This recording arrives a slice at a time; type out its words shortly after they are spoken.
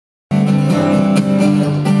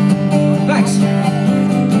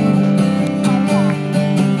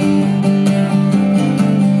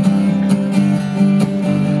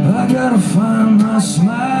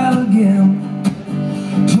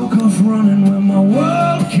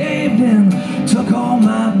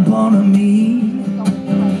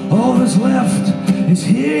It's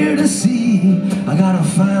here to see. I gotta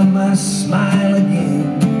find my smile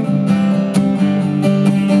again.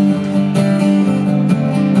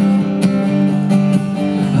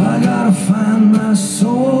 I gotta find my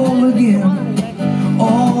soul again.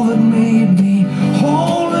 All that made me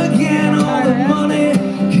whole again. All that money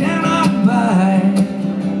cannot buy.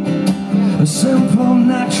 A simple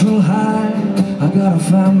natural high. I gotta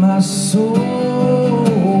find my soul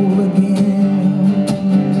again.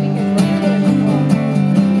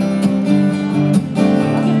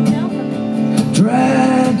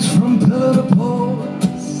 Dragged from pillar to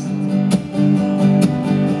post,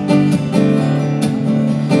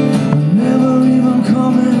 never even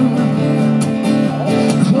coming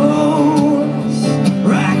close.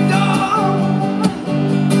 Ragdoll,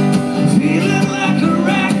 feeling like a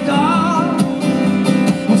ragdoll.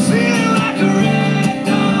 I'm feeling like a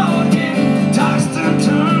ragdoll, getting tossed and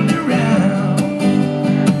turned around.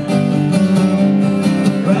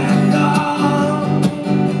 Ragdoll,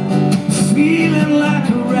 feeling like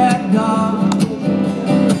a ragdoll,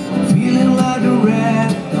 feeling like a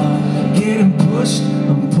ragdoll, getting pushed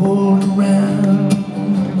and pulled around.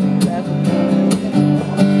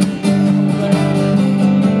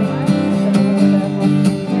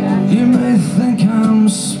 You may think I'm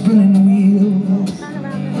spinning wheels.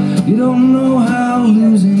 You don't know how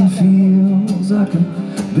losing feels. I can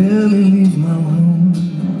barely leave my room.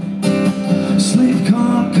 Sleep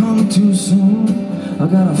can't come too soon. I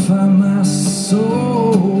gotta find my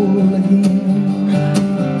soul again.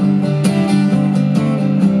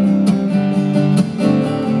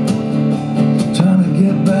 Trying to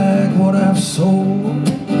get back what I've sold.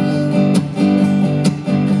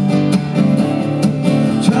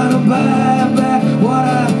 Trying to buy back what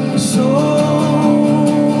I've sold.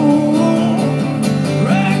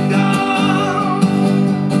 Ragdoll,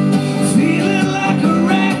 feeling like a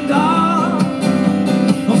ragdoll.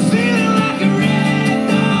 I'm feeling like a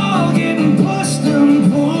ragdoll, getting pushed and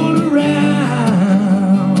pulled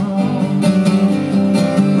around.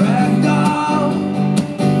 Ragdoll,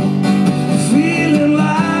 feeling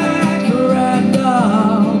like a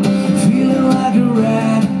ragdoll, feeling like a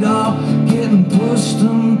ragdoll, getting pushed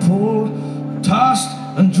and pulled, tossed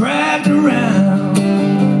and dragged around.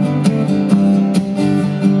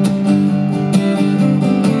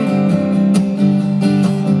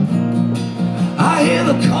 I hear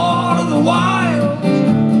the call of the wild,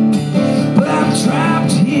 but I'm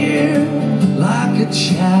trapped here like a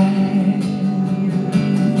child.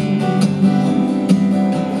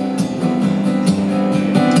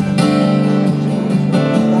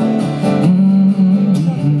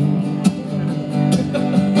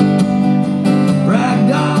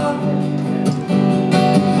 Ragdoll,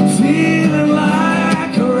 feeling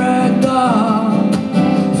like a ragdoll,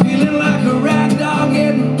 feeling like a ragdoll,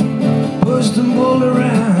 getting pushed and pulled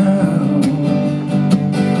around.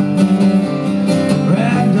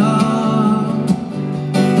 Ragdoll,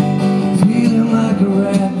 feeling like a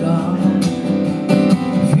ragdoll,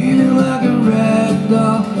 feeling like a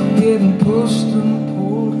ragdoll, getting pushed and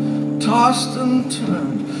pulled, tossed and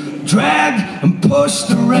turned, dragged and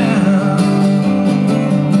pushed around.